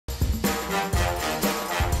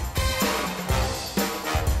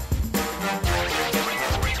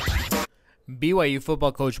BYU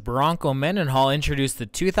football coach Bronco Mendenhall introduced the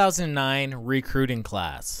 2009 recruiting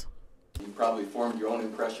class. You probably formed your own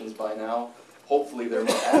impressions by now. Hopefully they're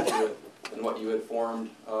more accurate than what you had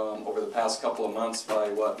formed over the past couple of months by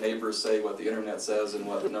what neighbors say, what the internet says, and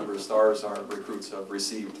what the number of stars our recruits have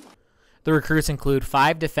received. The recruits include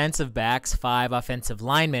 5 defensive backs, 5 offensive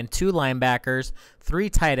linemen, 2 linebackers,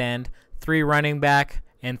 3 tight end, 3 running back,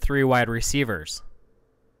 and 3 wide receivers.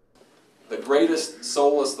 The greatest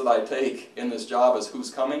solace that I take in this job is who's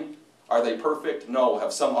coming. Are they perfect? No.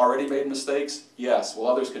 Have some already made mistakes? Yes. Will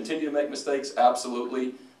others continue to make mistakes?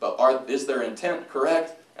 Absolutely. But is their intent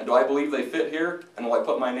correct? And do I believe they fit here? And will I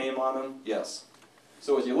put my name on them? Yes.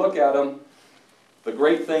 So as you look at them, the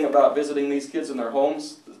great thing about visiting these kids in their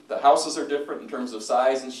homes, the houses are different in terms of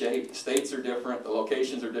size and shape, the states are different, the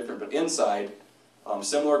locations are different, but inside,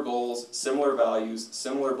 similar goals, similar values,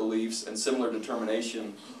 similar beliefs, and similar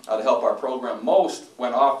determination to help our program. Most,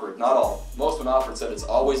 when offered, not all, most when offered said it's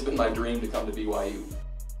always been my dream to come to BYU.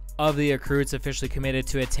 Of the recruits officially committed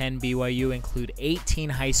to attend BYU include 18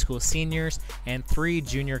 high school seniors and 3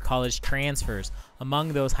 junior college transfers.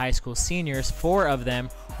 Among those high school seniors, 4 of them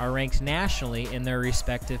are ranked nationally in their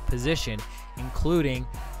respective position, including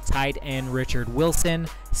tight end Richard Wilson,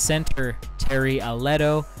 center Terry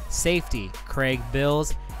Aledo, safety Craig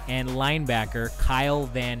Bills, and linebacker Kyle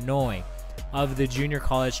Van Noy. Of the junior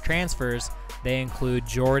college transfers, they include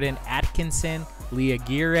Jordan Atkinson, Leah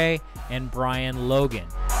Aguirre, and Brian Logan.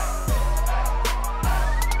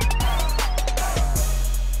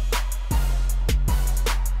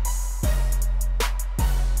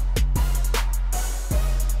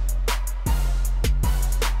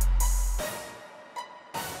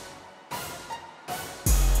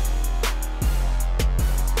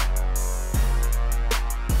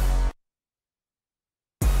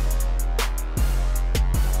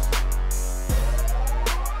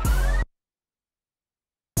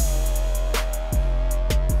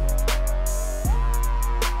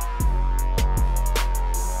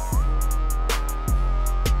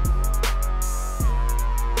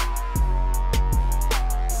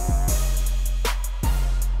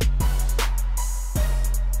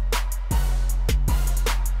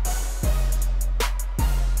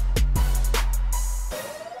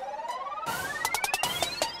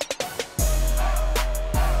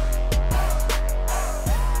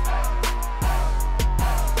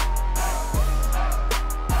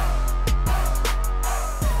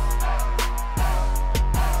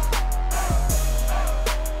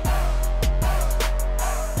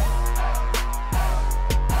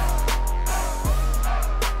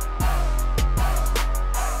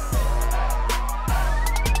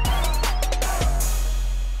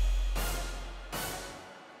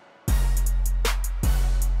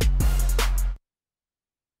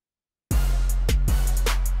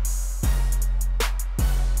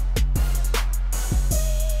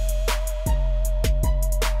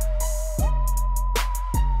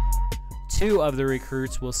 Two of the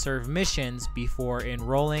recruits will serve missions before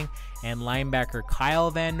enrolling, and linebacker Kyle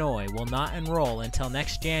Van Noy will not enroll until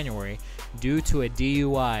next January due to a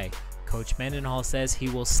DUI. Coach Mendenhall says he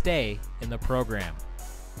will stay in the program.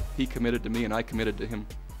 He committed to me and I committed to him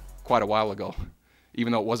quite a while ago,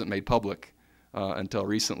 even though it wasn't made public until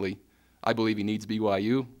recently. I believe he needs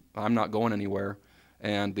BYU. I'm not going anywhere,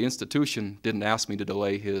 and the institution didn't ask me to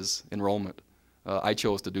delay his enrollment. I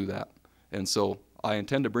chose to do that, and so I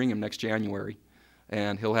intend to bring him next January,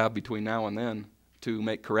 and he'll have between now and then to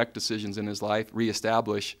make correct decisions in his life,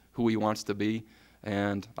 reestablish who he wants to be,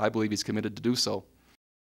 and I believe he's committed to do so.